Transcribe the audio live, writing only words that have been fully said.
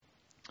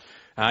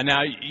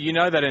Now, you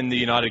know that in the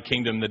United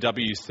Kingdom, the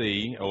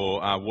WC,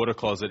 or water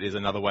closet, is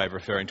another way of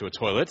referring to a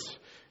toilet.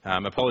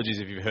 Apologies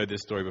if you've heard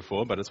this story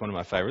before, but it's one of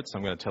my favourites, so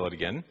I'm going to tell it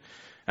again.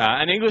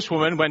 An English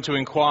woman went to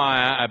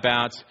inquire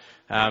about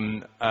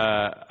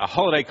a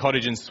holiday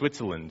cottage in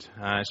Switzerland.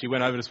 She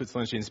went over to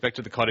Switzerland, she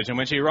inspected the cottage, and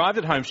when she arrived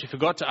at home, she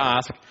forgot to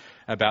ask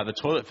about the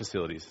toilet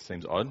facilities.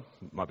 Seems odd,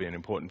 might be an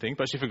important thing,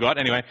 but she forgot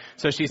anyway.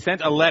 So she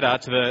sent a letter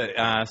to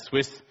the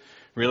Swiss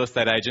real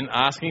estate agent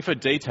asking for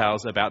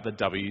details about the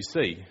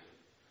WC.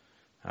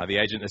 The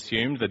agent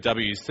assumed the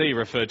WC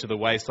referred to the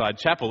Wayside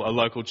Chapel, a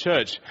local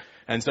church,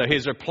 and so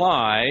his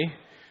reply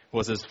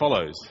was as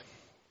follows.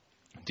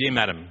 Dear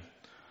Madam,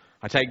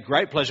 I take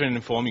great pleasure in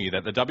informing you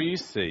that the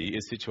WC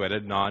is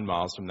situated 9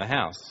 miles from the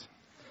house.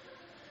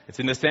 It's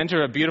in the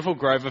centre of a beautiful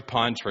grove of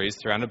pine trees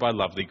surrounded by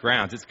lovely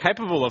grounds. It's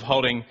capable of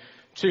holding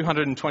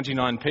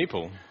 229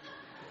 people,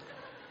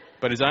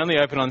 but is only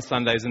open on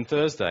Sundays and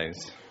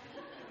Thursdays.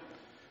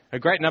 A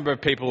great number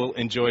of people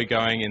enjoy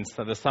going in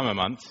the summer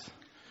months.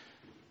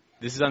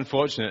 This is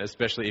unfortunate,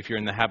 especially if you're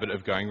in the habit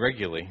of going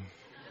regularly.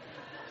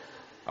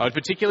 I would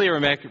particularly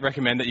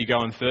recommend that you go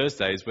on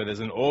Thursdays where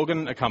there's an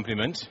organ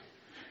accompaniment.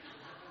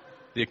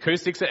 The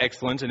acoustics are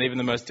excellent and even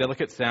the most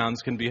delicate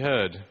sounds can be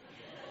heard.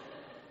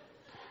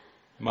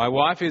 My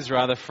wife is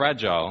rather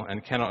fragile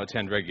and cannot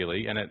attend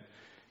regularly, and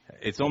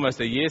it's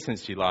almost a year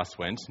since she last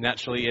went.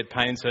 Naturally, it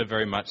pains her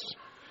very much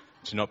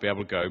to not be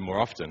able to go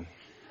more often.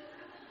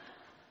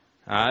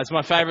 It's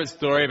my favourite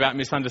story about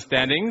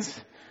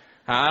misunderstandings.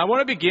 I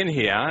want to begin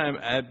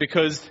here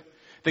because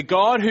the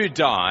God who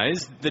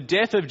dies, the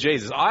death of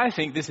Jesus, I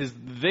think this is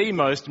the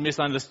most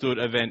misunderstood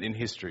event in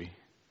history.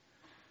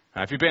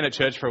 If you've been at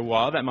church for a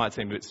while, that might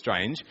seem a bit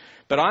strange,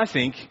 but I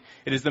think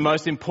it is the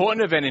most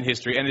important event in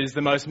history and it is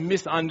the most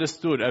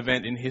misunderstood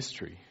event in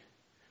history.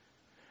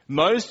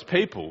 Most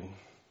people,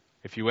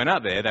 if you went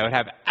out there, they would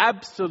have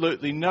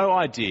absolutely no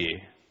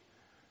idea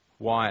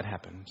why it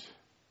happened.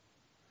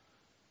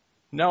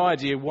 No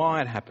idea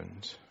why it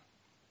happened.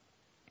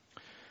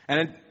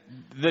 And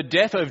the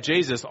death of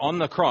Jesus on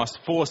the cross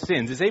for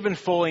sins is even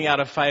falling out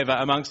of favour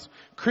amongst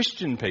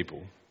Christian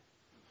people.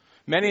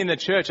 Many in the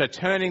church are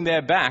turning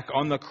their back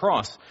on the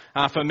cross.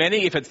 For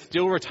many, if it's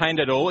still retained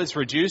at all, it's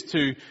reduced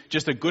to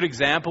just a good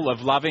example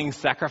of loving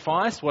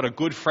sacrifice, what a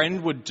good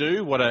friend would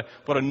do, what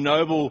a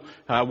noble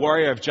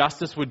warrior of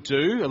justice would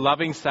do, a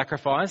loving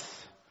sacrifice.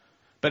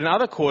 But in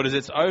other quarters,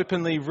 it's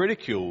openly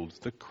ridiculed.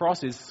 The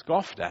cross is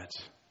scoffed at.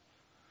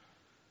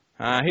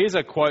 Here's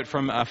a quote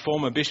from a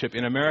former bishop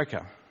in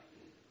America.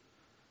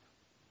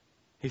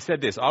 He said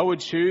this, I would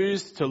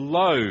choose to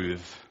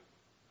loathe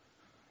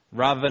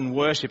rather than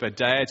worship a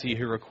deity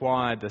who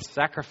required the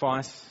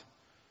sacrifice,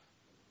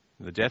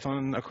 the death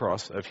on the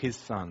cross of his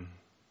son.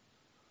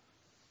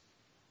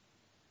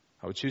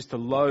 I would choose to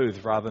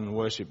loathe rather than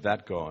worship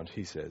that God,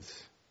 he says.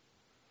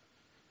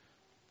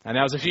 And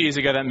that was a few years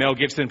ago that Mel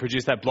Gibson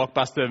produced that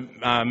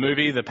blockbuster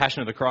movie, The Passion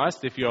of the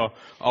Christ. If you're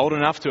old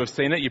enough to have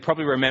seen it, you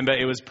probably remember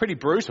it was pretty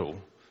brutal.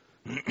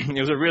 It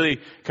was a really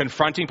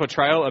confronting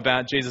portrayal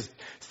about Jesus'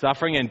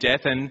 suffering and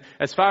death. And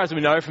as far as we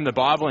know from the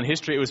Bible and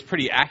history, it was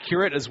pretty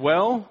accurate as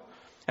well.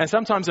 And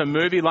sometimes a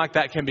movie like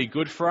that can be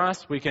good for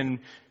us. We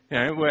can,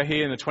 we're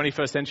here in the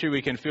 21st century.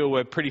 We can feel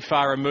we're pretty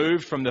far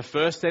removed from the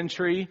first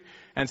century.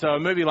 And so a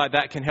movie like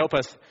that can help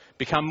us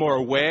become more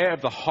aware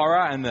of the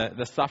horror and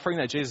the suffering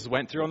that Jesus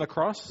went through on the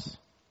cross.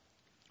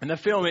 And the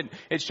film,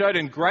 it showed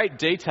in great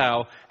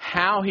detail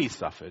how he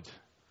suffered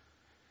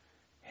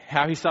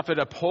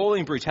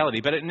appalling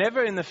brutality, but it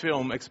never in the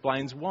film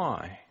explains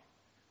why.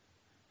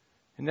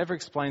 It never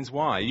explains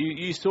why.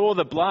 You saw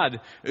the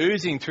blood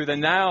oozing through the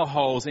nail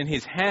holes in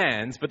his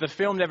hands, but the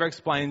film never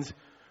explains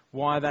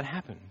why that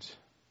happened.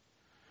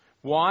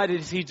 Why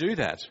did he do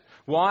that?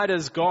 Why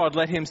does God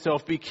let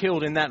himself be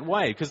killed in that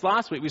way? Because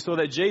last week we saw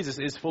that Jesus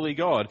is fully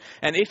God.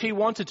 And if he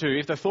wanted to,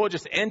 if the thought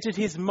just entered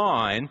his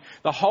mind,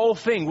 the whole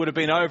thing would have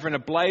been over in a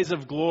blaze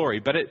of glory.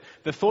 But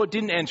the thought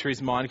didn't enter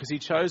his mind because he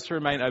chose to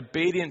remain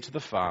obedient to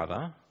the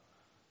Father.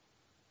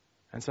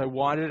 And so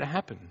why did it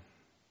happen?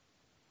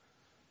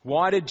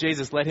 Why did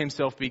Jesus let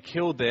himself be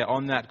killed there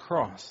on that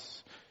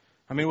cross?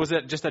 I mean, was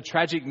it just a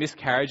tragic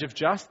miscarriage of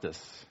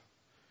justice?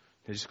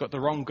 They just got the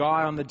wrong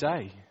guy on the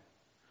day.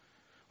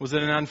 Was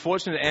it an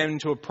unfortunate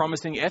end to a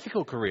promising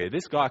ethical career?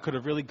 This guy could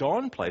have really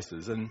gone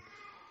places and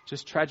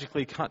just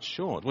tragically cut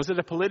short. Was it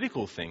a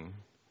political thing?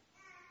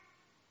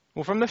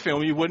 Well, from the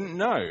film, you wouldn't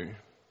know.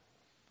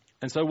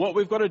 And so what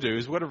we've got to do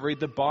is we've got to read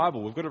the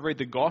Bible. We've got to read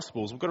the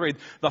Gospels. We've got to read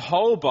the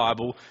whole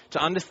Bible to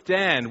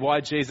understand why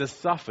Jesus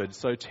suffered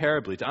so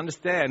terribly, to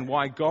understand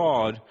why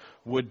God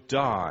would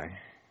die.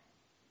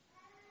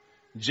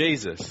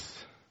 Jesus,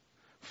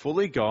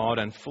 fully God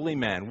and fully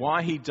man,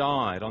 why he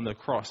died on the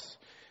cross,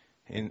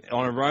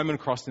 on a Roman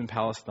cross in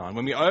Palestine.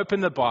 When we open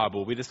the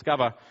Bible, we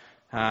discover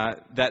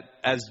that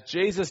as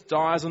Jesus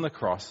dies on the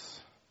cross,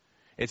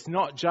 it's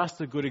not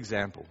just a good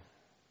example.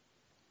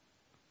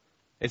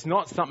 It's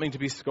not something to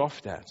be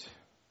scoffed at.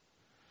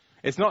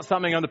 It's not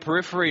something on the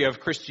periphery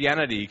of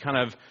Christianity, kind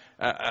of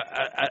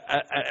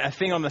a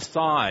thing on the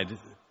side.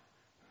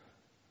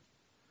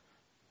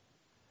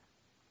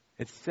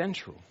 It's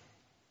central.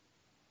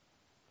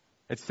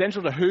 It's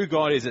central to who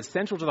God is. It's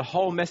central to the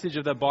whole message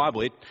of the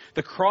Bible.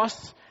 The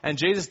cross and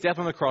Jesus' death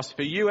on the cross,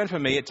 for you and for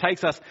me, it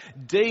takes us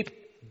deep,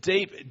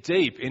 deep,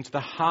 deep into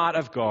the heart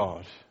of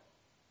God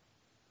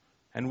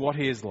and what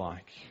he is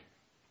like.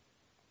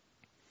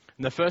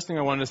 And the first thing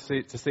I wanted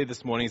to see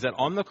this morning is that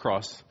on the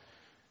cross,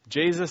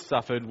 Jesus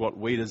suffered what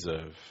we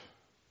deserve.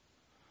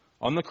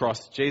 On the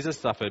cross, Jesus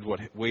suffered what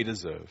we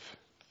deserve.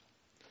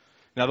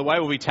 Now, the way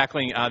we'll be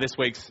tackling this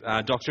week's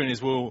doctrine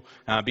is we'll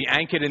be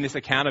anchored in this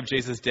account of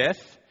Jesus'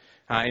 death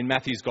in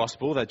Matthew's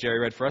Gospel that Jerry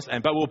read for us,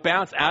 but we'll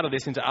bounce out of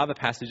this into other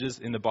passages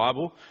in the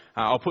Bible.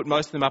 I'll put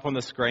most of them up on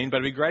the screen, but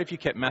it'd be great if you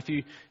kept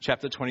Matthew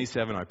chapter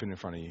 27 open in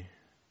front of you.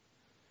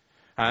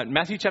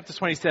 Matthew chapter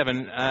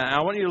 27,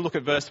 I want you to look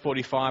at verse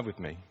 45 with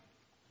me.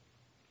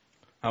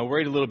 I'll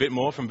read a little bit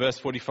more from verse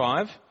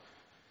 45.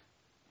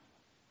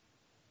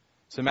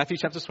 So Matthew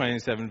chapter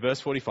 27, verse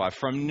 45.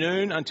 From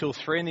noon until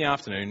 3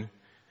 p.m,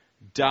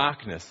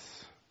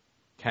 darkness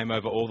came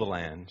over all the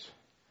land.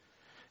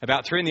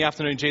 About 3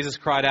 p.m, Jesus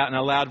cried out in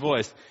a loud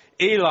voice,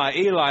 Eli,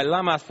 Eli,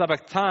 lama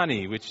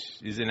sabachthani, which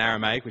is in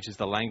Aramaic, which is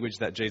the language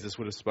that Jesus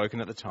would have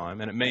spoken at the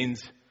time. And it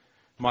means,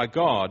 my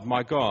God,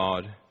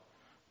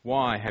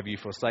 why have you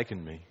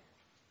forsaken me?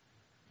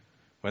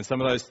 When some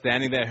of those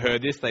standing there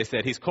heard this, they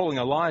said, he's calling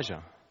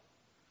Elijah.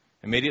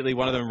 Immediately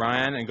one of them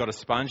ran and got a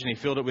sponge and he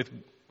filled it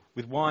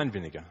with wine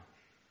vinegar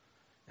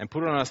and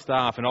put it on a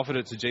staff and offered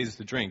it to Jesus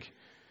to drink.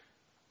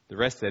 The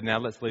rest said, now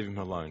let's leave him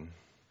alone.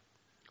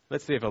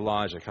 Let's see if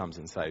Elijah comes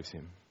and saves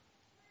him.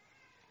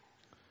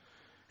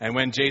 And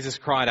when Jesus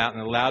cried out in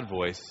a loud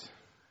voice,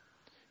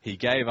 he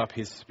gave up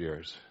his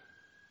spirit.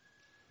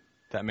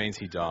 That means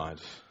he died.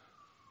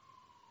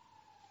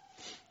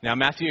 Now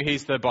Matthew, he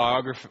was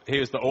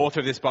the author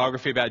of this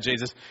biography about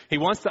Jesus. He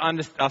wants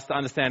us to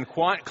understand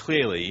quite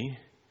clearly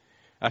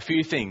a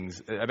few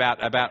things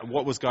about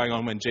what was going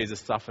on when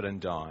Jesus suffered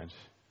and died.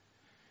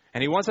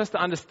 And he wants us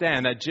to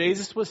understand that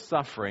Jesus was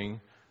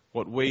suffering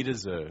what we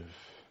deserve.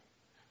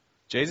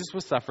 Jesus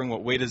was suffering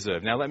what we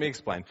deserve. Now let me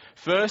explain.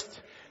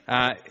 First,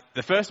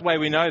 the first way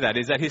we know that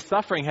is that his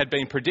suffering had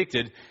been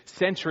predicted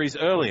centuries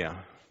earlier.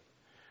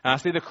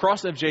 See, the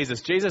cross of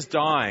Jesus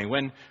dying,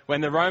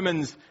 when the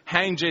Romans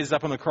hanged Jesus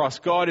up on the cross,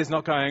 God is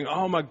not going,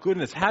 oh my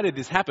goodness, how did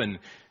this happen?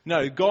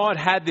 No, God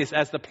had this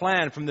as the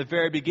plan from the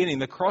very beginning.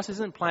 The cross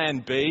isn't plan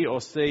B or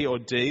C or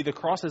D. The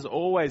cross has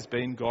always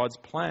been God's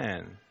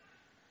plan.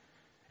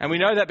 And we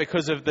know that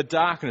because of the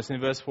darkness in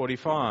verse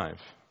 45.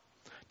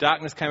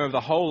 Darkness came over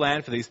the whole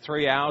land for these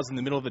 3 hours in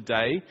the middle of the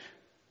day.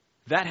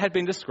 That had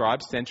been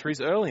described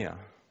centuries earlier.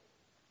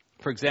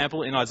 For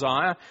example, in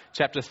Isaiah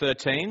chapter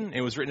 13,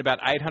 it was written about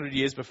 800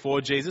 years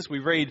before Jesus, we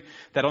read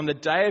that on the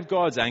day of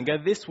God's anger,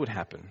 this would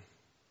happen.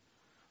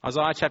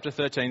 Isaiah chapter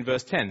 13,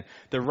 verse 10,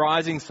 the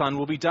rising sun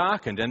will be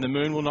darkened and the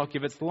moon will not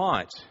give its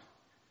light.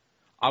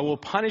 I will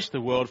punish the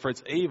world for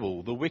its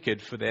evil, the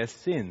wicked for their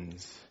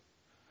sins.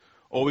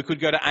 Or we could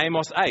go to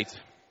Amos 8.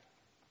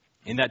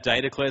 In that day,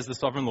 declares the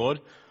sovereign Lord,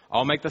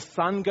 I'll make the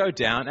sun go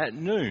down at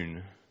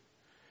noon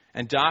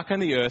and darken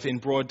the earth in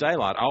broad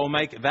daylight. I will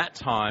make that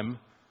time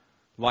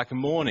like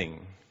morning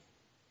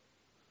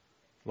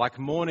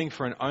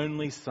for an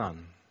only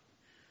son.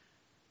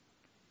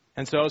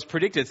 And so it was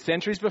predicted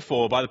centuries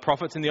before by the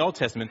prophets in the Old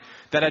Testament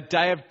that a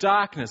day of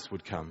darkness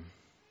would come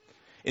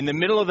in the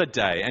middle of the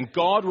day, and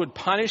God would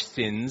punish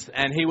sins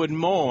and he would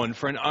mourn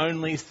for an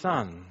only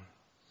son.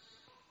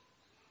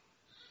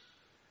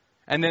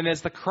 And then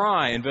there's the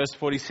cry in verse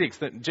 46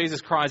 that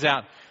Jesus cries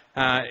out.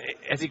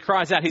 As he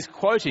cries out, he's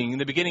quoting in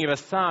the beginning of a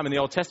psalm in the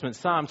Old Testament,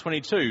 Psalm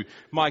 22,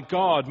 my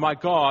God,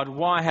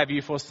 why have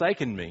you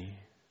forsaken me?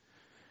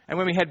 And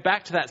when we head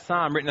back to that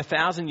psalm written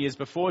 1,000 years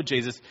before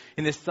Jesus,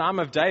 in this Psalm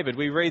of David,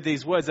 we read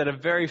these words that are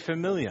very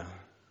familiar.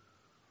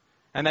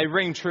 And they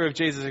ring true of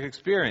Jesus'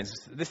 experience.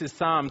 This is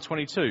Psalm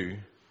 22,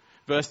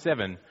 verse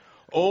 7.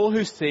 All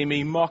who see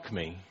me mock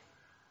me.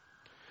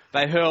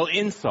 They hurl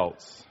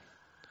insults,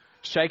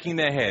 shaking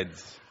their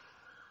heads.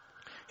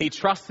 He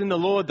trusts in the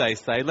Lord, they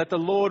say. Let the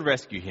Lord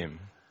rescue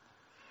him.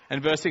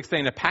 And verse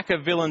 16, a pack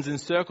of villains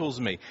encircles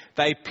me.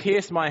 They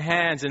pierce my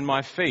hands and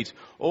my feet.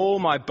 All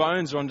my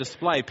bones are on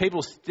display.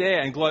 People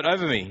stare and gloat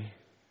over me.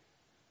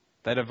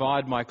 They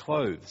divide my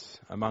clothes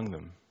among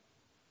them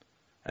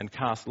and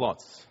cast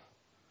lots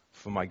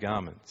for my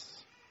garments.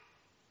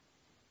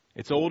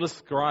 It's all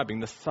describing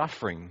the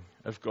suffering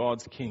of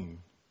God's King.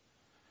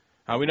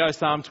 We know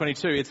Psalm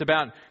 22, it's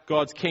about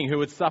God's king who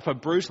would suffer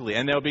brutally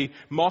and there'll be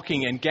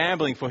mocking and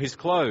gambling for his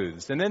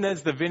clothes. And then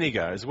there's the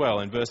vinegar as well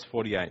in verse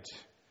 48.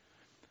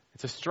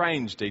 It's a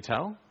strange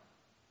detail.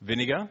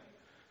 Vinegar.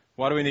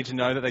 Why do we need to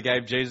know that they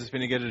gave Jesus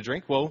vinegar to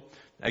drink? Well,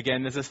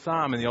 again, there's a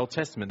psalm in the Old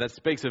Testament that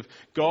speaks of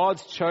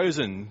God's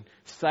chosen,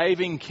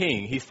 saving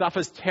king. He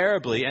suffers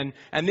terribly,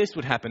 and this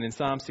would happen in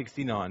Psalm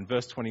 69,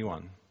 verse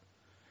 21.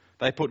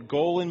 They put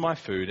gall in my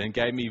food and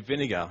gave me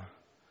vinegar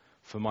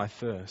for my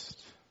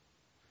thirst.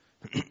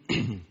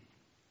 Do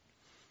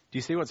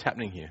you see what's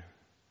happening here?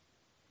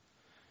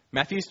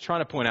 Matthew's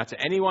trying to point out to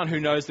anyone who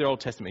knows their Old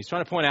Testament, he's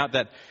trying to point out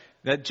that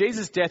that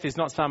Jesus' death is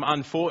not some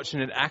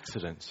unfortunate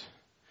accident.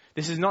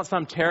 This is not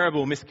some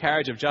terrible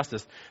miscarriage of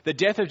justice. The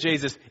death of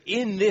Jesus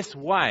in this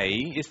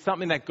way is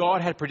something that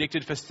God had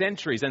predicted for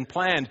centuries and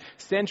planned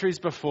centuries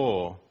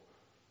before.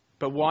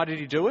 But why did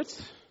he do it?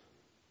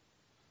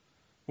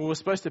 Well, we're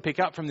supposed to pick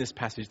up from this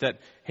passage that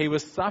he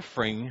was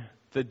suffering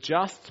the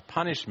just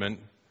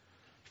punishment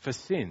for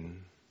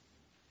sin.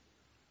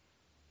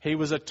 He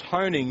was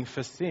atoning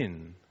for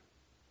sin.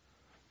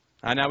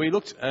 Now, we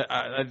looked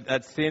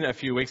at sin a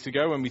few weeks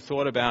ago when we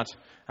thought about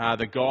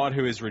the God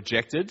who is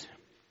rejected.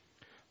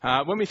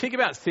 When we think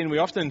about sin, we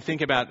often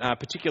think about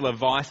particular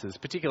vices,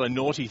 particular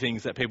naughty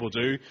things that people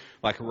do,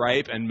 like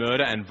rape and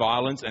murder and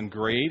violence and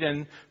greed.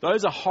 And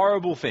those are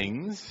horrible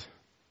things.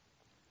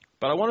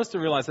 But I want us to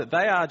realize that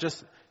they are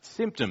just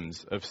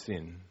symptoms of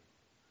sin.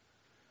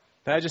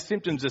 They are just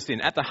symptoms of sin.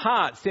 At the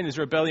heart, sin is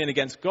rebellion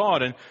against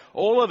God, and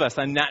all of us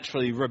are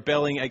naturally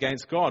rebelling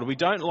against God. We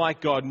don't like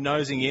God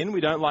nosing in.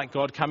 We don't like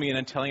God coming in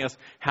and telling us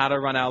how to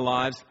run our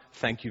lives.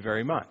 Thank you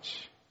very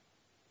much.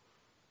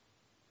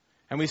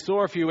 And we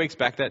saw a few weeks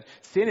back that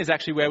sin is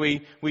actually where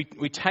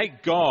we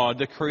take God,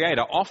 the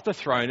Creator, off the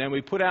throne and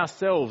we put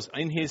ourselves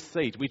in his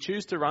seat. We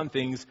choose to run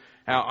things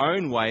our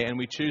own way and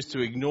we choose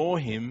to ignore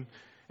him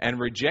and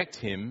reject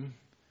him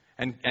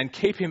and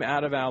keep him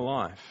out of our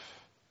life.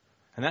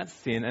 And that's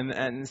sin.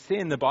 And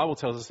sin, the Bible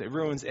tells us, it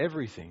ruins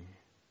everything.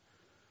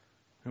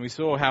 And we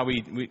saw how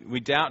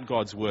we doubt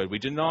God's word. We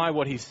deny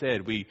what he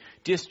said. We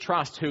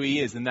distrust who he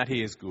is and that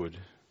he is good.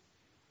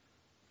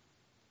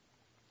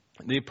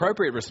 The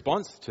appropriate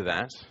response to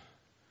that,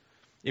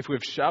 if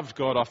we've shoved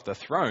God off the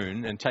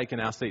throne and taken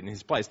our seat in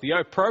his place, the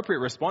appropriate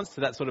response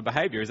to that sort of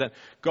behavior is that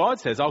God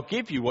says, I'll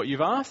give you what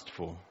you've asked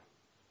for.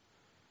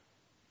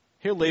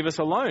 He'll leave us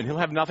alone. He'll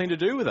have nothing to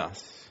do with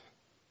us.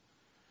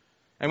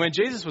 And when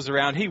Jesus was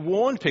around, he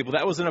warned people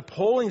that was an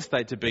appalling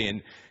state to be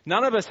in.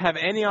 None of us have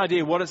any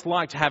idea what it's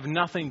like to have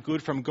nothing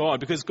good from God,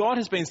 because God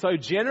has been so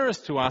generous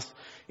to us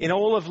in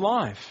all of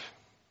life.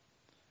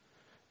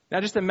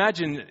 Now just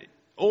imagine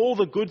all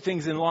the good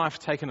things in life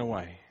taken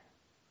away.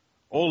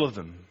 All of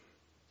them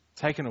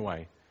taken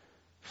away.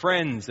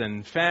 Friends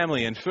and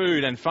family and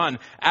food and fun.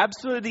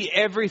 Absolutely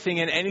everything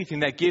and anything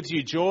that gives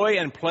you joy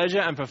and pleasure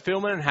and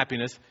fulfillment and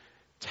happiness,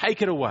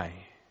 take it away.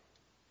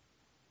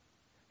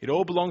 It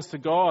all belongs to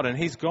God and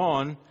he's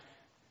gone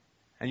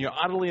and you're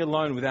utterly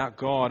alone without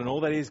God and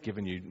all that he's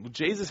given you. Well,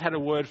 Jesus had a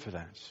word for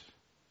that.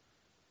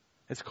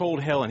 It's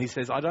called hell, and he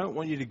says, I don't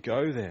want you to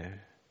go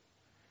there.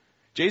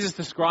 Jesus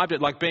described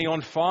it like being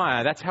on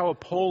fire. That's how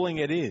appalling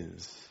it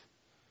is.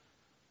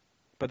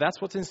 But that's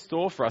what's in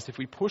store for us if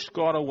we push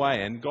God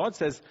away. And God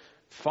says,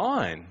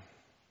 fine,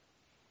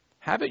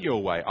 have it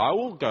your way. I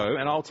will go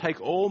and I'll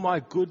take all my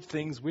good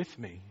things with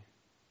me.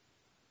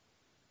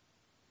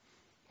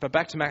 But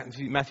back to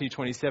Matthew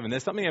 27,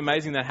 there's something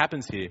amazing that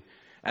happens here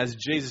as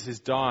Jesus is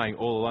dying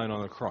all alone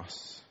on the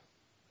cross.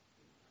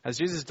 As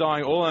Jesus is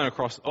dying all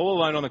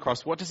alone on the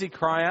cross, what does he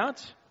cry out?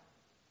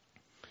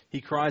 He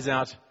cries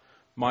out,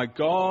 my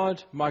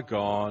God,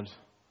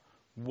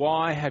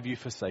 why have you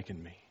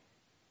forsaken me?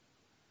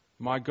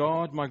 My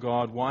God,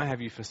 why have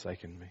you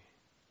forsaken me?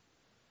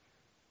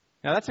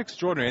 Now that's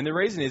extraordinary, and the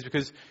reason is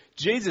because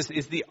Jesus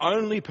is the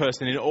only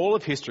person in all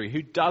of history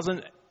who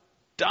doesn't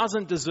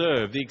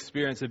deserve the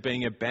experience of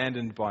being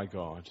abandoned by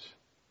God.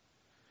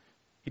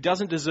 He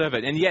doesn't deserve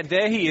it. And yet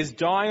there he is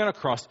dying on a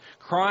cross,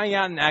 crying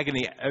out in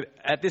agony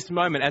at this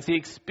moment as he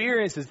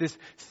experiences this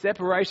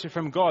separation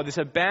from God, this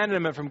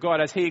abandonment from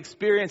God, as he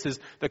experiences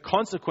the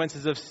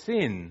consequences of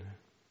sin.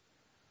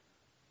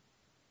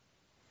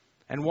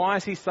 And why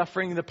is he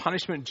suffering the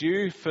punishment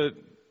due for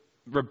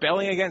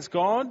rebelling against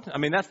God? I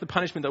mean, that's the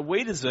punishment that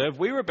we deserve.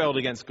 We rebelled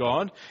against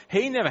God.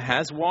 He never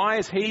has. Why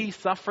is he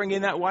suffering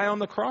in that way on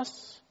the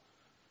cross?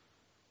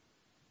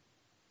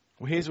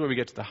 Well, here's where we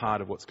get to the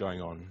heart of what's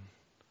going on.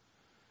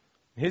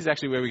 Here's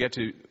actually where we get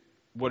to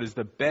what is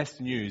the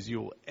best news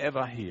you'll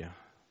ever hear.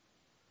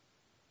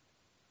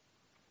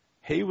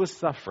 He was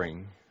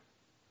suffering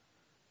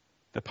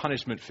the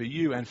punishment for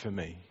you and for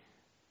me.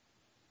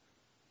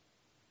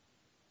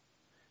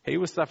 He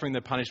was suffering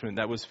the punishment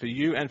that was for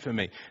you and for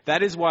me.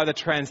 That is why the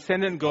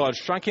transcendent God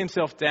shrunk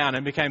himself down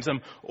and became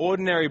some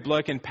ordinary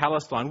bloke in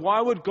Palestine. Why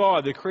would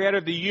God, the creator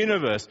of the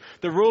universe,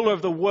 the ruler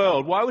of the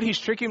world, why would he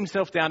shrink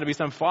himself down to be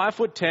some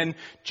 5'10"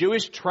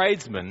 Jewish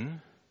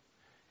tradesman?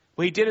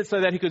 Well, he did it so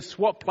that he could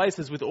swap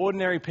places with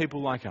ordinary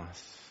people like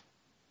us.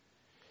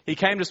 He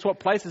came to swap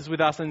places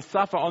with us and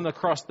suffer on the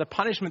cross the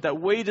punishment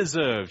that we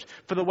deserved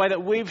for the way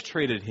that we've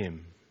treated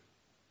him.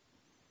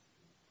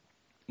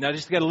 Now,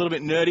 just to get a little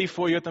bit nerdy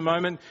for you at the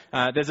moment,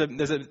 there's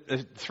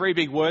three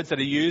big words that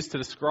are used to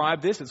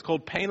describe this. It's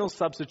called penal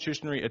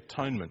substitutionary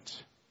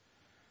atonement.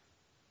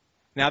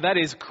 Now, that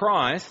is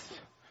Christ,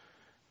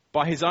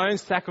 by his own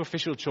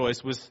sacrificial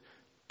choice, was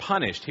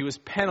punished. He was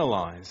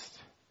penalized.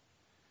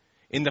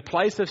 In the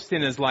place of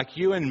sinners like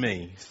you and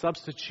me,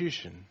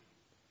 substitution.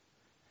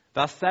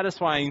 Thus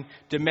satisfying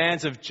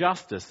demands of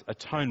justice,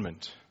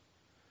 atonement,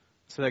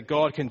 so that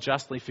God can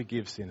justly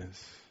forgive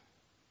sinners.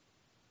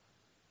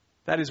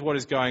 That is what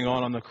is going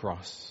on the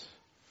cross.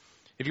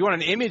 If you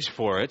want an image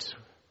for it,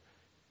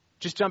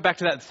 just jump back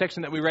to that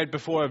section that we read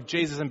before of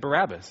Jesus and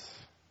Barabbas.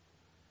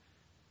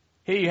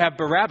 Here you have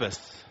Barabbas,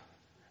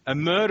 a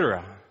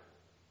murderer,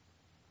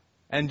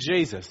 and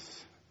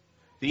Jesus,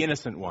 the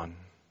innocent one.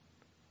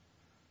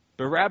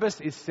 Barabbas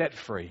is set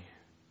free.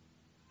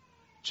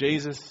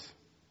 Jesus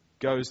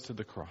goes to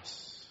the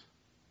cross.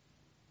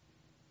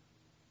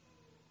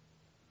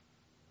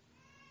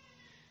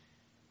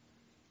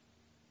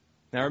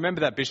 Now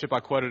remember that bishop I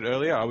quoted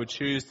earlier? I would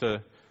choose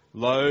to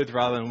loathe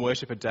rather than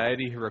worship a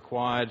deity who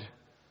required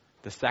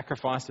the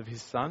sacrifice of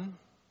his son.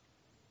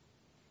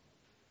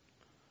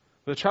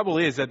 The trouble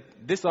is that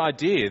this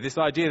idea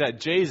that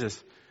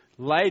Jesus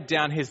laid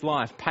down his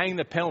life, paying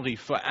the penalty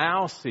for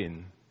our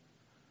sin,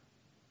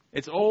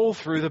 it's all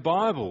through the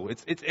Bible.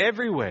 It's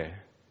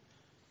everywhere.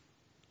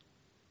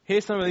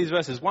 Here's some of these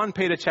verses. 1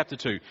 Peter chapter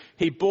 2.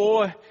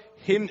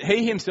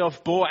 He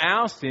himself bore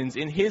our sins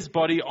in his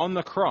body on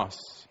the cross,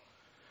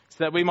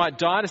 so that we might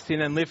die to sin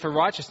and live for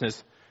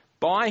righteousness.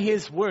 By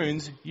his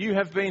wounds you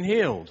have been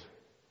healed.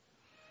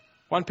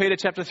 1 Peter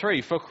chapter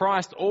 3. For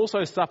Christ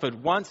also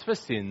suffered once for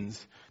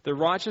sins, the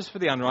righteous for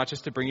the unrighteous,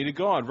 to bring you to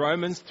God.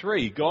 Romans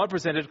 3. God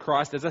presented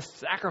Christ as a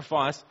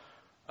sacrifice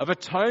of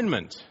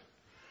atonement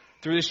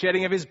through the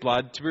shedding of his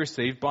blood to be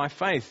received by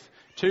faith.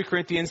 2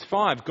 Corinthians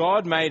 5.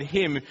 God made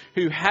him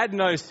who had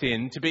no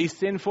sin to be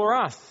sin for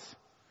us,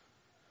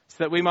 so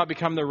that we might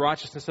become the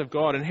righteousness of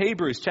God. In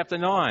Hebrews chapter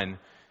 9.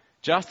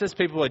 Just as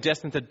people are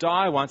destined to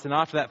die once and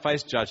after that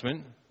face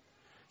judgment,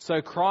 so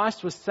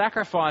Christ was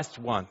sacrificed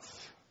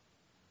once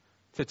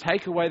to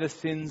take away the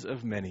sins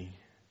of many.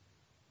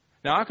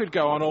 Now I could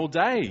go on all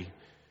day.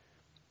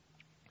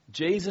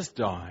 Jesus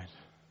died,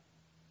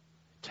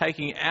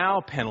 taking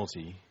our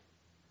penalty.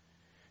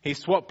 He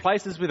swapped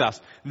places with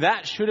us.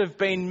 That should have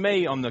been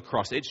me on the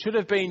cross. It should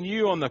have been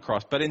you on the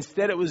cross, but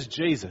instead it was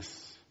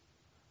Jesus,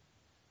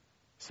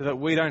 so that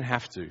we don't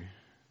have to.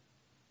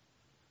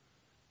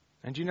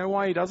 And do you know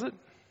why he does it? Do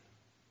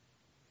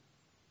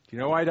you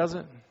know why he does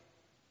it?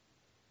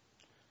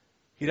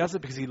 He does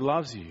it because he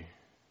loves you.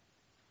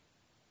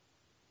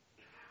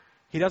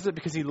 He does it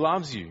because he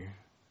loves you.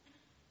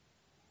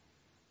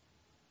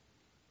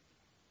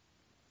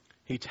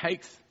 He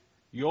takes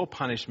your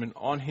punishment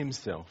on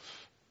himself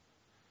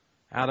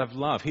out of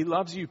love. He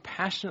loves you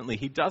passionately.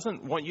 He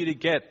doesn't want you to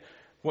get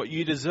what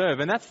you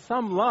deserve. And that's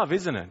some love,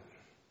 isn't it?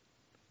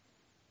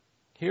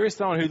 Here is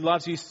someone who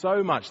loves you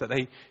so much that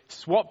they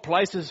swap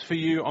places for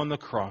you on the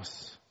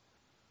cross,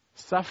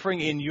 suffering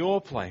in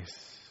your place.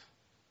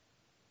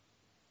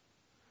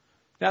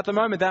 Now, at the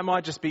moment, that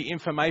might just be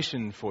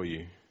information for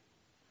you.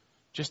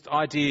 Just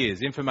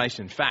ideas,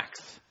 information,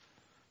 facts.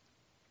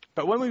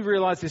 But when we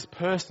realize this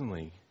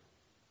personally,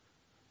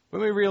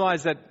 when we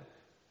realize that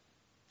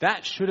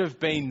that should have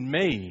been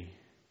me,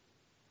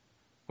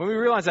 when we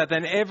realize that,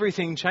 then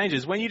everything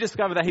changes. When you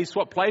discover that he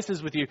swapped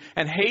places with you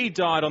and he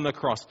died on the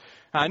cross,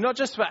 not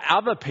just for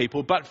other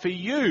people, but for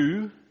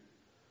you,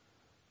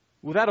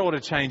 well, that ought to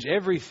change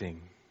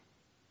everything.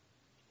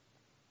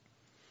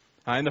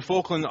 In the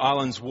Falkland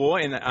Islands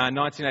War in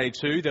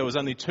 1982, there was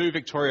only 2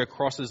 Victoria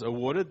Crosses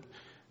awarded.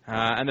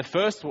 And the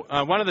first,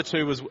 one of the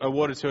 2 was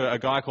awarded to a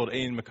guy called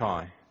Ian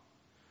Mackay.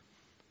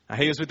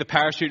 He was with the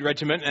Parachute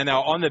Regiment, and they were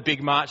on the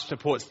big march to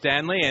Port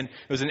Stanley, and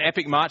it was an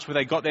epic march where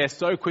they got there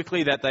so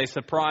quickly that they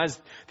surprised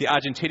the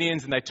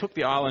Argentinians and they took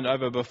the island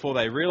over before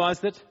they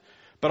realised it.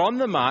 But on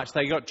the march,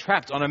 they got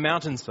trapped on a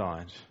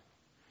mountainside.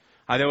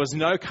 There was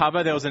no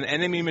cover. There was an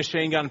enemy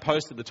machine gun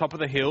post at the top of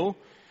the hill,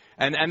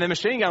 and the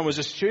machine gun was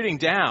just shooting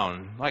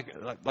down,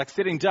 like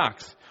sitting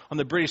ducks, on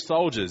the British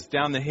soldiers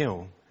down the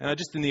hill, and they're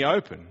just in the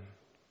open.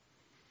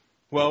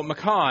 Well,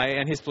 Mackay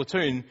and his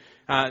platoon,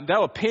 they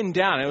were pinned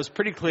down. It was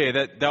pretty clear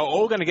that they were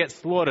all going to get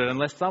slaughtered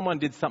unless someone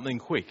did something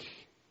quick.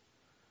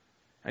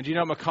 And do you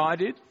know what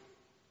Mackay did?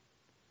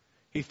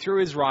 He threw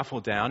his rifle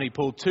down. He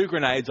pulled 2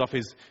 grenades off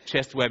his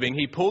chest webbing.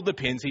 He pulled the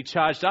pins. He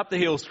charged up the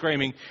hill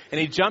screaming.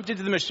 And he jumped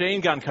into the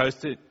machine gun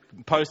post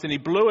and he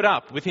blew it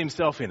up with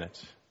himself in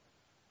it.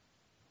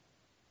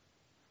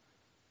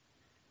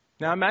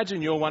 Now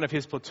imagine you're one of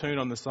his platoon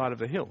on the side of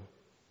the hill.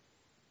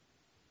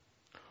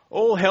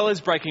 All hell is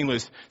breaking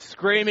loose.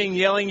 Screaming,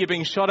 yelling, you're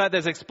being shot at,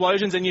 there's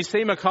explosions, and you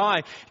see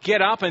Mackay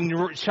get up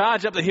and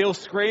charge up the hill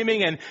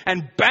screaming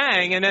and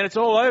bang, and then it's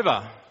all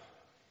over.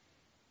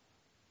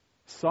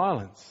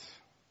 Silence.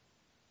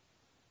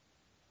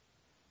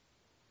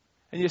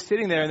 And you're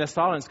sitting there in the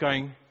silence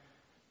going,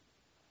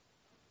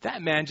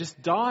 that man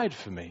just died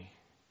for me.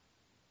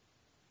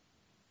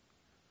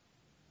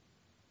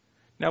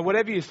 Now,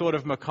 whatever you thought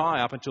of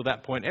Mackay up until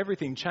that point,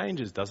 everything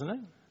changes, doesn't it?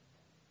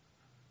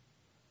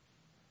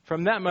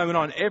 From that moment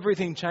on,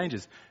 everything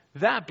changes.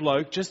 That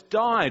bloke just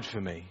died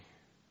for me.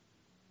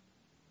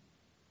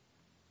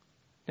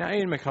 Now,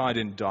 Ian Mackay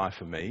didn't die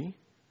for me,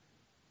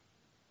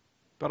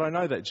 but I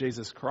know that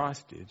Jesus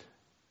Christ did.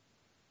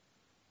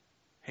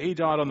 He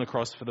died on the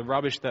cross for the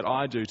rubbish that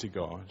I do to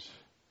God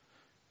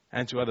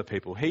and to other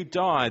people. He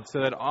died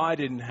so that I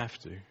didn't have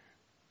to.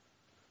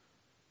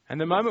 And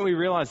the moment we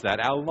realize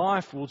that, our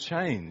life will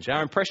change.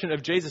 Our impression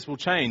of Jesus will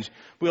change.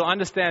 We'll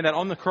understand that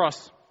on the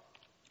cross,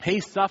 he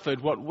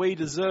suffered what we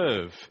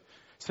deserve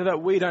so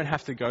that we don't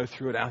have to go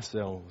through it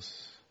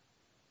ourselves.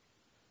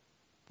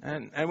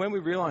 And when we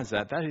realize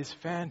that, that is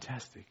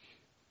fantastic.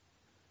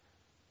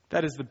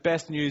 That is the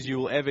best news you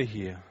will ever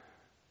hear.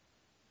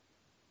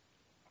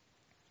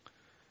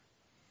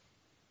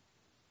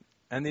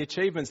 And the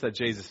achievements that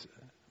Jesus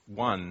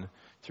won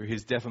through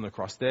his death on the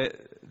cross,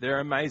 they're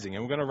amazing.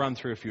 And we're going to run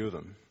through a few of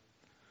them.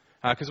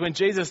 Because when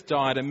Jesus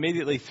died,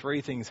 immediately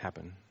three things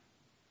happen.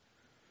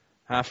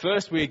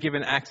 First, we are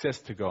given access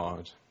to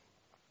God.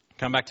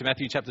 Come back to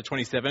Matthew chapter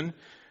 27.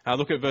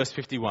 Look at verse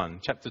 51.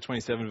 Chapter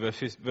 27,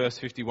 verse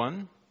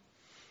 51.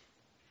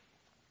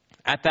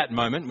 At that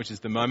moment, which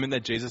is the moment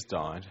that Jesus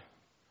died,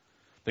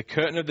 the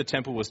curtain of the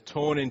temple was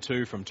torn in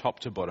two from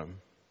top to bottom.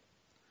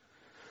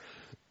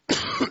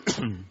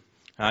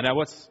 Now,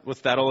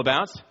 what's that all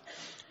about?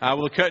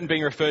 Well, the curtain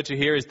being referred to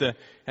here is the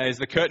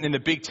curtain in the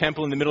big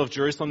temple in the middle of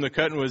Jerusalem. The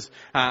curtain was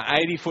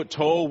 80 foot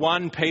tall,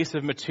 one piece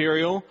of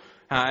material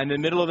in the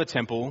middle of the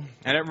temple,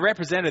 and it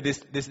represented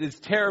this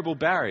terrible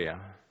barrier.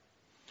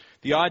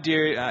 The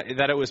idea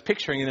that it was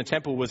picturing in the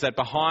temple was that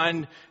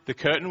behind the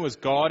curtain was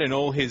God in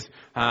all his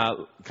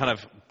kind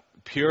of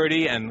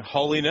purity and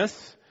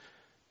holiness.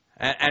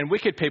 And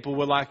wicked people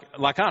were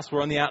like us,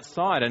 were on the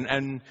outside,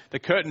 and the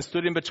curtain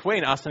stood in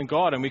between us and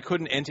God, and we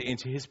couldn't enter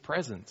into his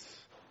presence.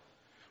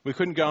 We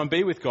couldn't go and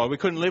be with God. We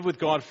couldn't live with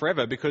God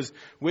forever because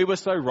we were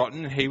so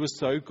rotten and he was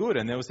so good,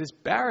 and there was this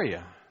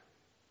barrier.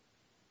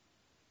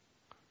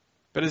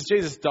 But as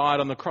Jesus died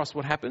on the cross,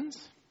 what happens?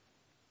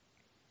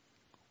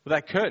 Well,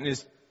 that curtain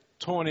is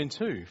torn in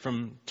two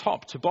from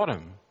top to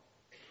bottom.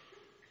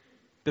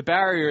 The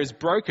barrier is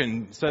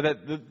broken so that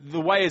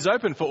the way is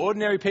open for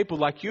ordinary people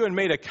like you and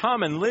me to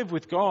come and live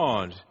with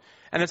God.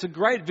 And it's a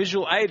great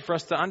visual aid for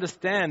us to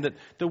understand that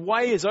the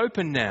way is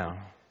open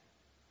now.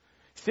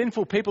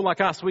 Sinful people like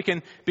us, we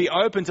can be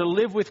open to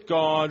live with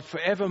God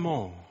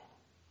forevermore.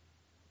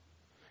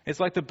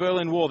 It's like the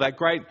Berlin Wall, that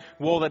great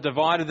wall that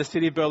divided the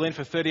city of Berlin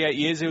for 38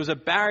 years. It was a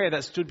barrier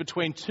that stood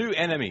between two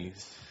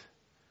enemies,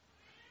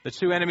 the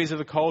two enemies of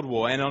the Cold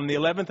War. And on the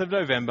 11th of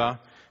November,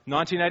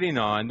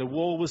 1989, the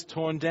wall was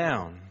torn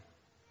down.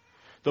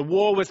 The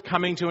war was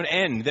coming to an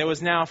end. There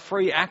was now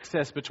free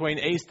access between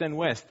East and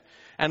West.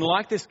 And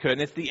like this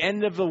curtain, it's the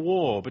end of the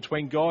war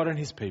between God and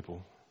his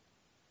people.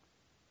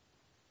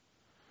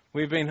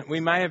 We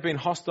may have been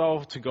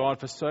hostile to God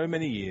for so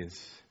many years,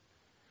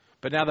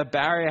 but now the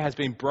barrier has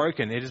been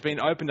broken. It has been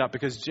opened up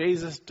because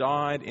Jesus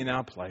died in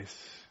our place.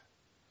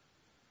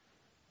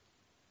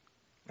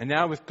 And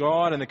now with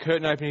God and the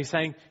curtain open, he's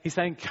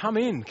saying, come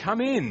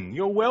in.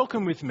 You're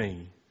welcome with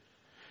me.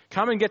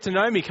 Come and get to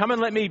know me. Come and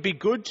let me be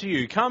good to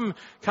you. Come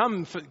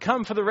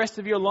for the rest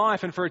of your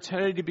life and for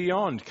eternity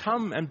beyond.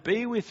 Come and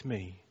be with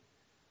me.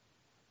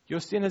 Your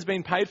sin has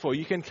been paid for.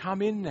 You can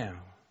come in now.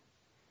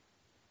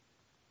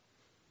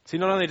 See,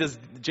 not only does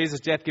Jesus'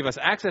 death give us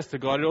access to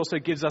God, it also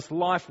gives us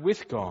life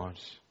with God.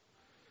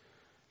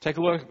 Take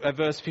a look at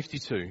verse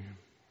 52.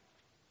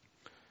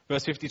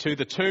 Verse 52,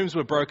 the tombs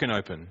were broken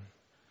open.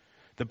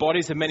 The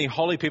bodies of many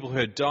holy people who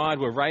had died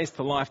were raised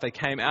to life. They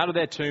came out of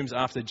their tombs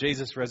after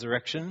Jesus'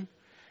 resurrection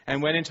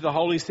and went into the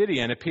holy city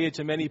and appeared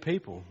to many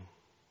people.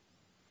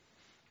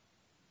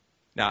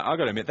 Now, I've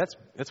got to admit,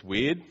 that's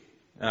weird.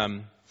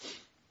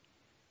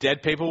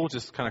 Dead people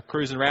just kind of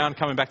cruising around,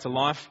 coming back to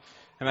life.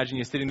 Imagine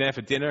you're sitting there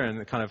for dinner and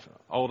the kind of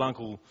old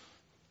Uncle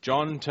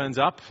John turns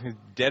up. He's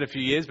dead a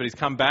few years, but he's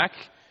come back.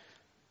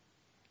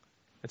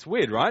 It's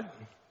weird, right?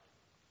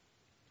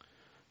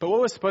 But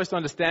what we're supposed to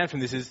understand from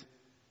this is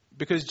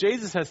because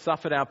Jesus has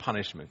suffered our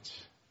punishment,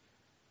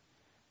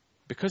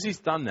 because he's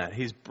done that,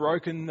 he's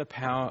broken the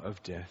power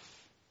of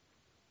death.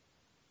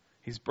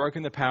 He's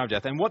broken the power of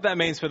death. And what that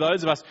means for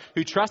those of us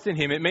who trust in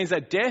him, it means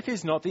that death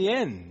is not the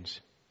end.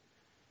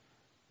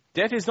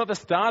 Death is not the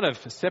start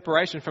of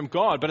separation from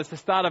God, but it's the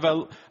start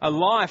of a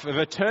life of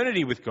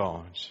eternity with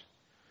God.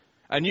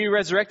 A new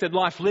resurrected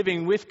life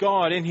living with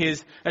God in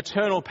his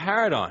eternal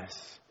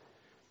paradise.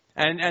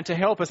 And to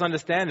help us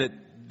understand that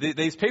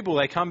these people,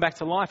 they come back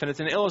to life. And it's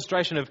an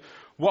illustration of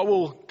what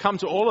will come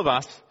to all of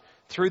us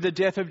through the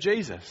death of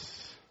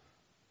Jesus.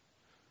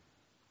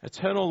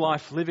 Eternal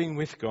life living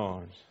with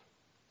God.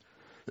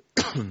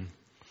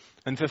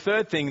 And the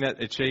third thing that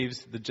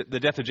the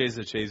death of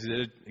Jesus achieves,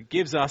 it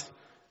gives us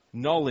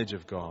knowledge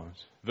of God.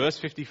 Verse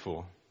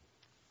 54.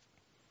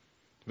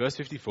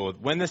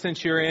 When the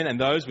centurion and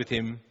those with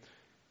him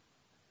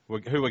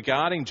who were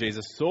guarding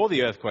Jesus saw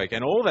the earthquake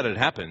and all that had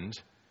happened,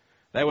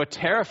 they were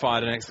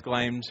terrified and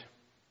exclaimed,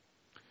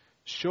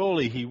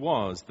 "Surely he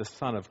was the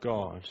Son of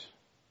God."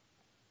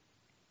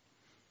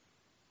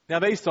 Now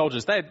these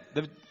soldiers,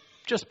 they've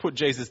just put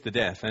Jesus to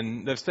death,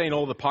 and they've seen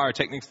all the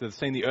pyrotechnics, they've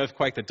seen the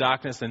earthquake, the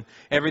darkness, and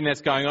everything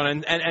that's going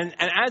on. And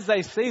as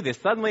they see this,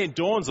 suddenly it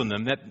dawns on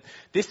them that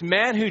this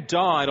man who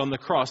died on the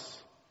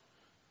cross,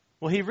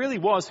 well, he really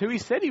was who he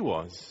said he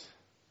was.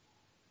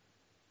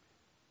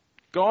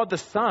 God the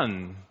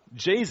Son,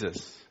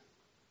 Jesus.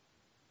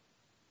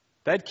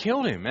 They'd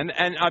killed him. And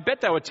I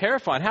bet they were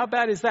terrified. How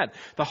bad is that?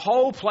 The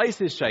whole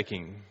place is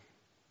shaking.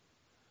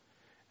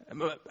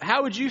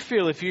 How would you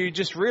feel if you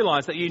just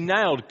realized that you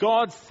nailed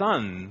God's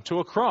Son to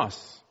a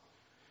cross?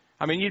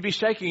 I mean, you'd be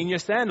shaking in your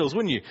sandals,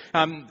 wouldn't you?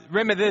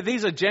 Remember,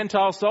 these are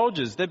Gentile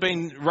soldiers. They've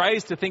been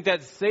raised to think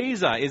that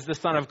Caesar is the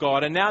Son of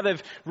God, and now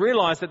they've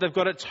realized that they've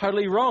got it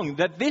totally wrong,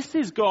 that this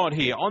is God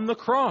here on the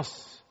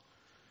cross.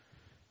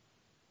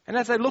 And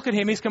as they look at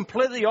him, he's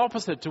completely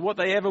opposite to what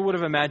they ever would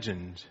have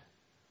imagined.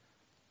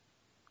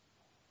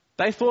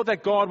 They thought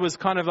that God was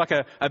kind of like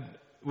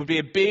would be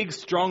a big,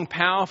 strong,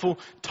 powerful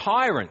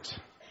tyrant.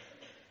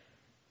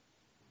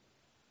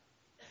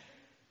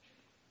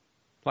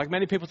 Like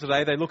many people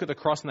today, they look at the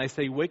cross and they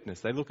see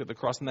weakness. They look at the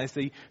cross and they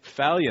see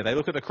failure. They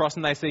look at the cross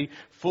and they see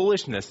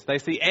foolishness. They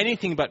see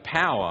anything but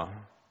power.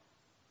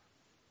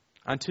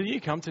 Until you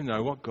come to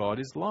know what God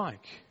is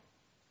like.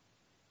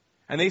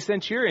 And these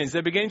centurions,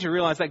 they're beginning to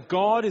realize that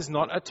God is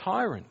not a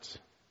tyrant.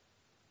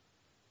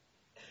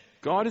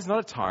 God is not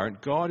a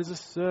tyrant. God is a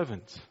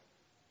servant.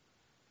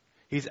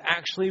 He's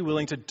actually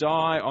willing to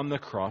die on the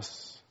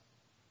cross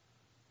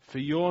for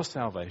your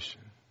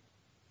salvation.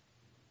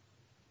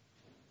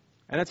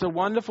 And it's a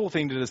wonderful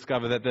thing to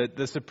discover that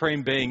the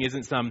Supreme Being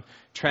isn't some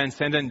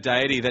transcendent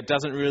deity that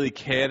doesn't really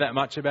care that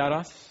much about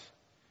us,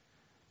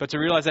 but to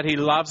realize that he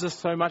loves us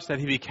so much that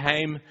he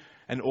became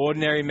an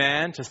ordinary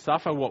man to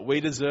suffer what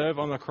we deserve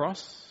on the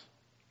cross.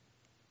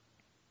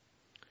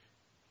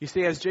 You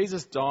see, as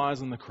Jesus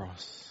dies on the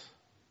cross,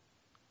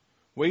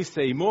 we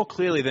see more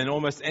clearly than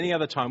almost any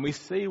other time, we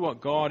see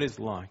what God is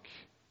like.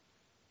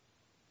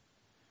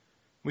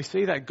 We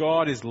see that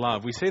God is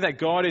love. We see that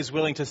God is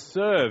willing to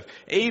serve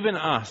even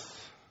us,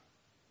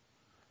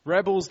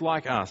 rebels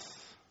like us,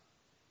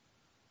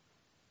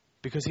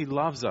 because he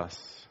loves us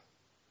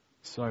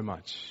so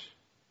much.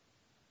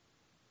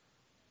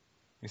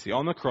 You see,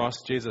 on the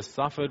cross, Jesus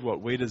suffered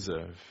what we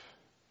deserve.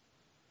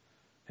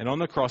 And on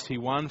the cross, he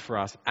won for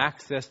us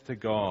access to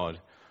God,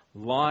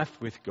 life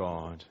with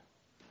God,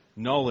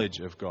 knowledge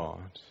of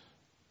God.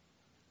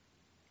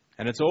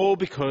 And it's all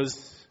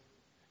because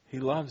he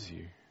loves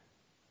you.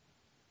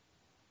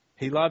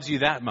 He loves you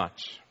that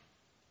much.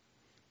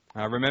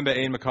 Remember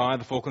Ian Mackay,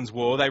 the Falklands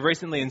War? They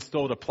recently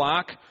installed a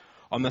plaque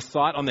on the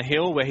site on the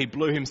hill where he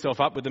blew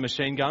himself up with the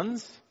machine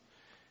guns.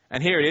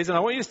 And here it is. And I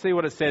want you to see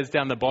what it says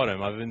down the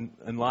bottom. I've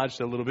enlarged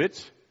it a little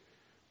bit.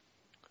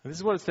 This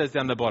is what it says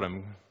down the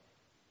bottom.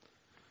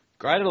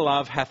 Greater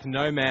love hath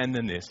no man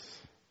than this,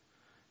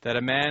 that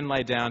a man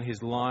lay down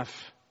his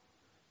life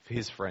for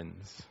his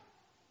friends.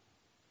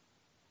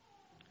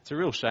 It's a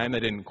real shame they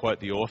didn't quote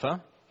the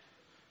author.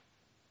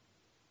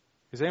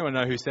 Does anyone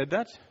know who said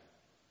that?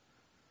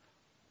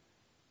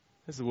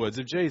 It's the words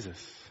of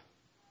Jesus.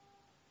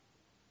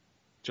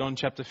 John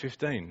chapter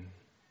 15.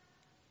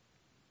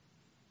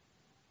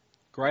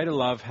 Greater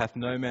love hath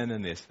no man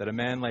than this, that a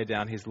man lay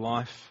down his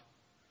life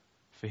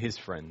for his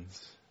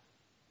friends.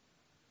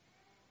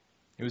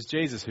 It was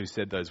Jesus who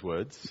said those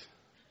words.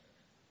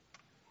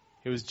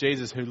 It was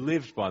Jesus who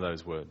lived by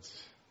those words.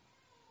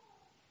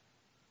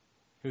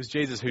 It was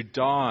Jesus who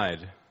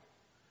died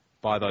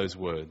by those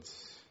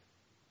words.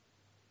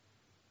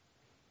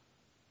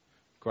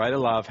 Greater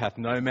love hath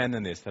no man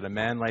than this, that a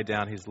man lay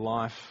down his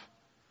life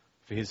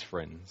for his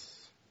friends.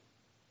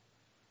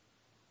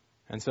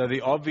 And so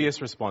the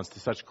obvious response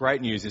to such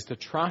great news is to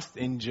trust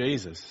in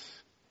Jesus.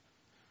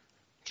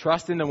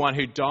 Trust in the one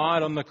who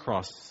died on the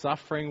cross,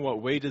 suffering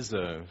what we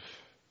deserve.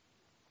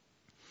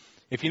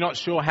 If you're not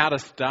sure how to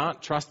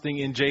start trusting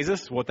in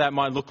Jesus, what that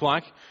might look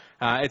like,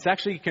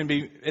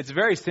 it's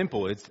very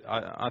simple.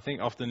 I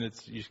think often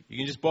you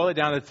can just boil it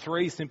down to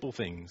three simple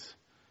things.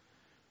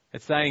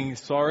 It's saying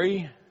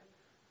sorry,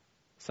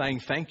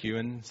 saying thank you,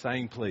 and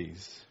saying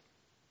please.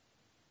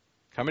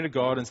 Coming to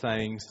God and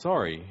saying,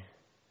 sorry.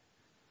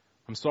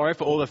 I'm sorry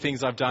for all the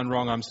things I've done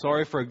wrong. I'm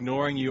sorry for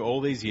ignoring you all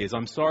these years.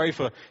 I'm sorry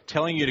for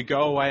telling you to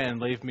go away and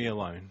leave me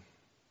alone.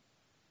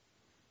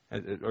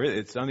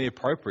 It's only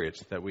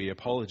appropriate that we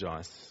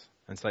apologize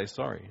and say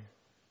sorry.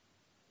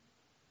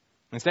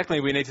 And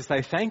secondly, we need to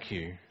say thank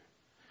you.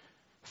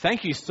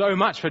 Thank you so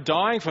much for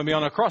dying for me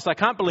on a cross. I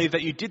can't believe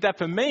that you did that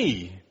for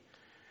me.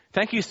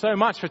 Thank you so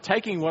much for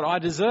taking what I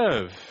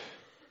deserve.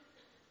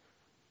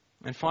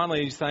 And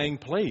finally, saying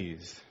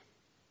please.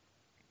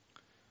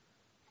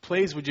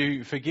 Please, would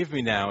you forgive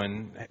me now,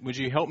 and would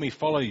you help me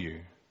follow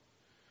you?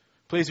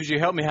 Please, would you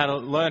help me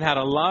learn how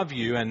to love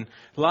you and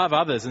love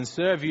others and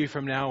serve you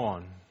from now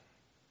on?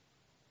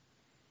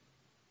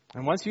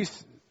 And once you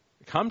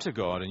come to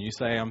God and you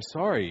say, I'm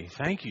sorry,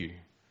 thank you,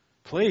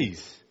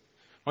 please.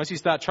 Once you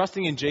start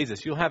trusting in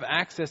Jesus, you'll have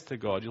access to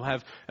God. You'll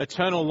have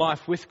eternal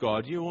life with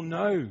God. You will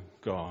know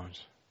God.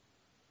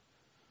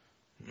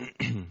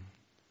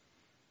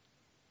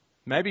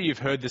 Maybe you've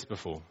heard this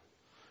before.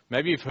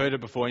 Maybe you've heard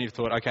it before and you've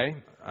thought, okay,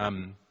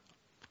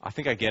 I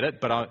think I get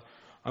it, but I'm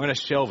going to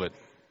shelve it.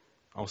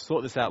 I'll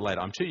sort this out later.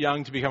 I'm too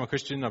young to become a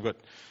Christian.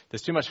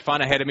 There's too much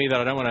fun ahead of me that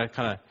I don't want to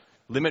kind of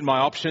limit my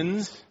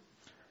options.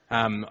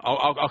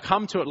 I'll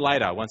come to it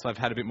later once I've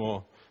had a bit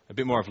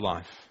more of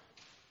life.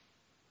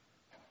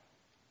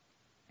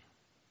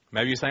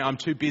 Maybe you're saying, I'm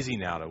too busy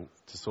now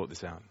to sort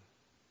this out.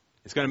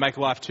 It's going to make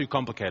life too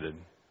complicated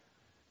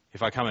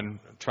if I come and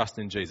trust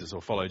in Jesus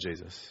or follow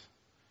Jesus.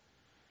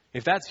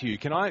 If that's you,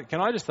 can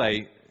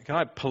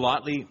I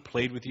politely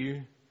plead with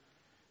you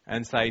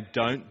and say,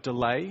 don't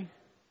delay?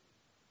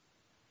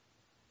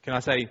 Can I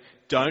say,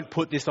 don't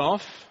put this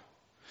off?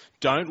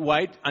 Don't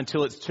wait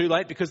until it's too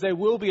late, because there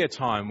will be a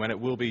time when it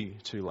will be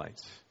too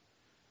late.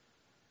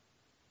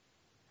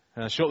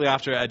 Shortly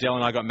after Adele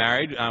and I got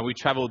married, we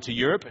travelled to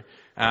Europe,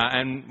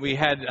 and we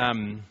had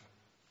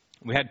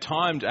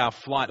timed our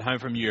flight home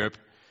from Europe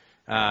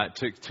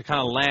to kind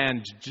of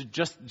land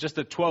just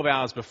at 12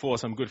 hours before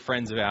some good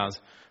friends of ours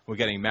were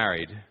getting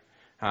married.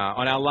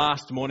 On our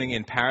last morning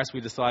in Paris, we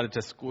decided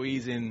to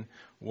squeeze in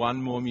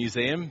one more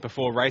museum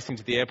before racing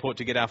to the airport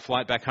to get our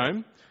flight back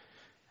home.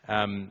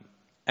 And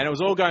it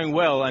was all going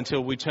well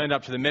until we turned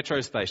up to the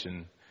metro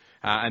station,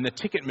 and the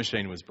ticket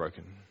machine was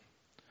broken.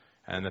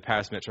 And the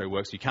Paris Metro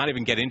works. You can't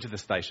even get into the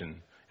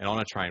station and on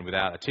a train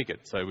without a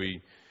ticket. So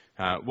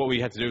what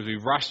we had to do is we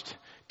rushed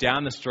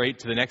down the street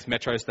to the next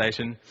metro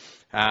station,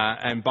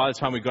 and by the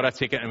time we got our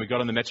ticket and we got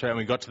on the metro and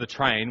we got to the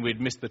train,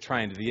 we'd missed the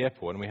train to the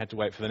airport and we had to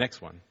wait for the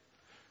next one.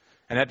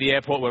 And at the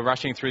airport, we're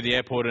rushing through the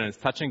airport and it's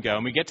touch and go.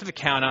 And we get to the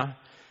counter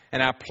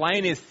and our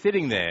plane is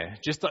sitting there,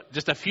 just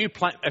a few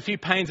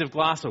panes of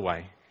glass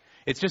away.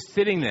 It's just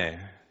sitting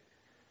there.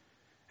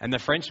 And the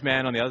French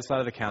man on the other side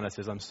of the counter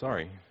says, I'm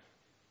sorry,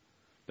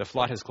 the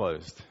flight has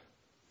closed.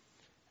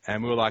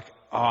 And we were like,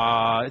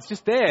 it's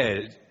just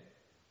there.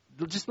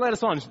 Just let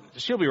us on.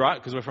 She'll be right,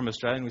 because we're from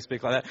Australia and we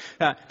speak like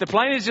that. The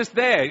plane is just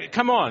there.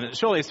 Come on.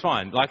 Surely it's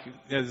fine.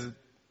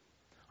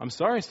 I'm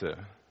sorry, sir.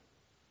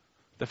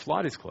 The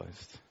flight is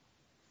closed.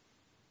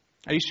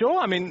 Are you sure?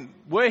 I mean,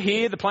 we're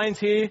here. The plane's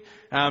here.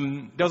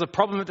 There was a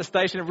problem at the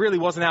station. It really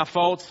wasn't our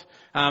fault.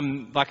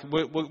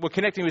 We're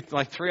connecting with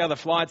 3 other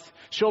flights.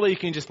 Surely you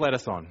can just let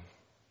us on.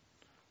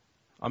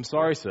 I'm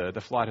sorry, sir.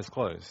 The flight has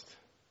closed.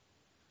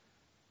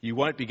 You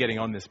won't be getting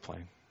on this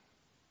plane.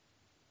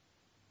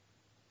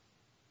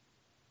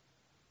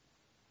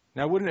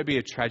 Now, wouldn't it be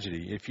a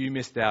tragedy if you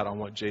missed out on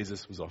what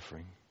Jesus was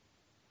offering?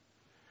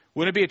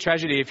 Wouldn't it be a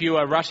tragedy if you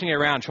were rushing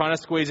around trying to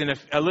squeeze in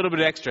a little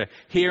bit extra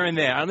here and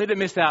there, only to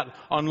miss out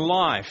on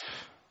life,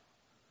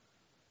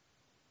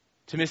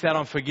 to miss out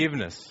on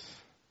forgiveness,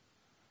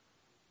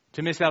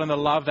 to miss out on the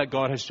love that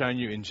God has shown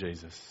you in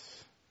Jesus?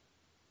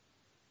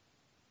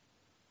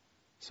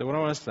 So what I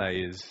want to say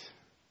is,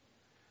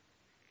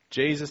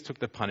 Jesus took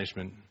the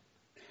punishment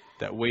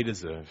that we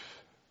deserve.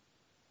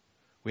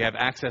 We have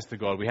access to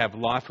God. We have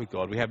life with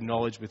God. We have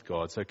knowledge with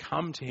God. So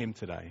come to him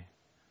today.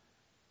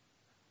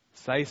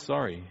 Say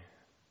sorry.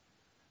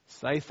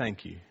 Say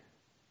thank you.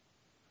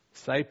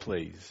 Say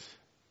please.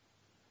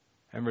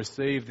 And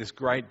receive this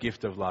great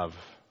gift of love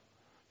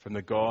from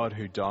the God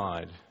who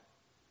died.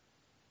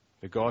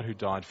 The God who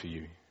died for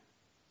you.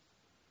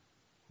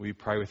 Will you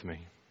pray with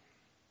me?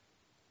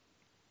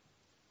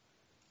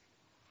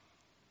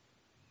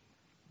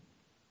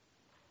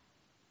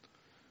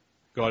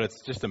 God,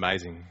 it's just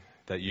amazing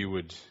that you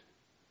would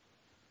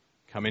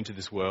come into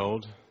this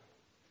world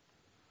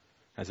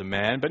as a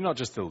man, but not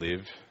just to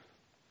live,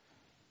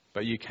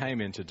 but you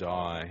came in to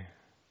die.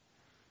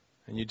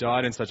 And you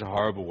died in such a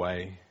horrible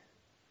way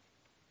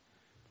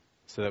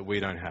so that we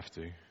don't have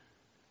to.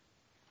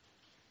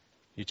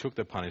 You took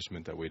the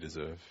punishment that we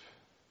deserve.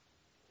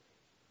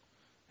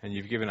 And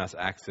you've given us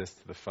access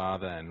to the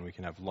Father, and we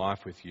can have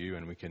life with you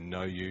and we can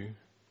know you.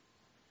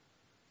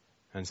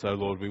 And so,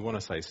 Lord, we want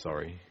to say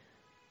sorry.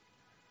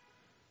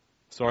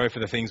 Sorry for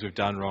the things we've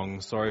done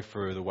wrong. Sorry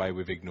for the way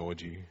we've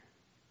ignored you.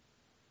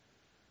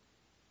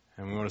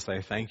 And we want to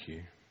say thank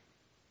you.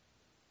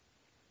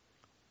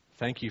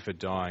 Thank you for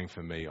dying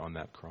for me on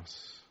that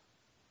cross.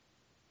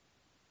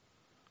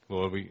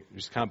 Lord, we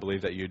just can't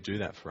believe that you'd do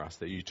that for us,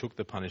 that you took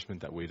the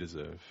punishment that we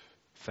deserve.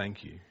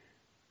 Thank you.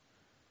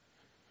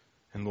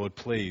 And Lord,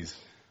 please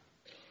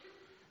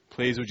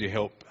would you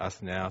help us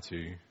now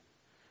to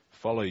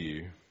follow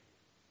you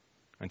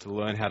and to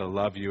learn how to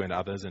love you and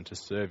others and to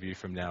serve you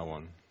from now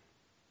on.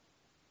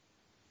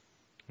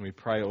 And we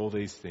pray all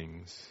these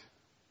things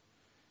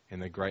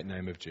in the great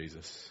name of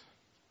Jesus,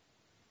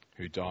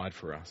 who died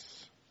for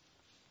us.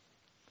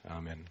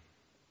 Amen.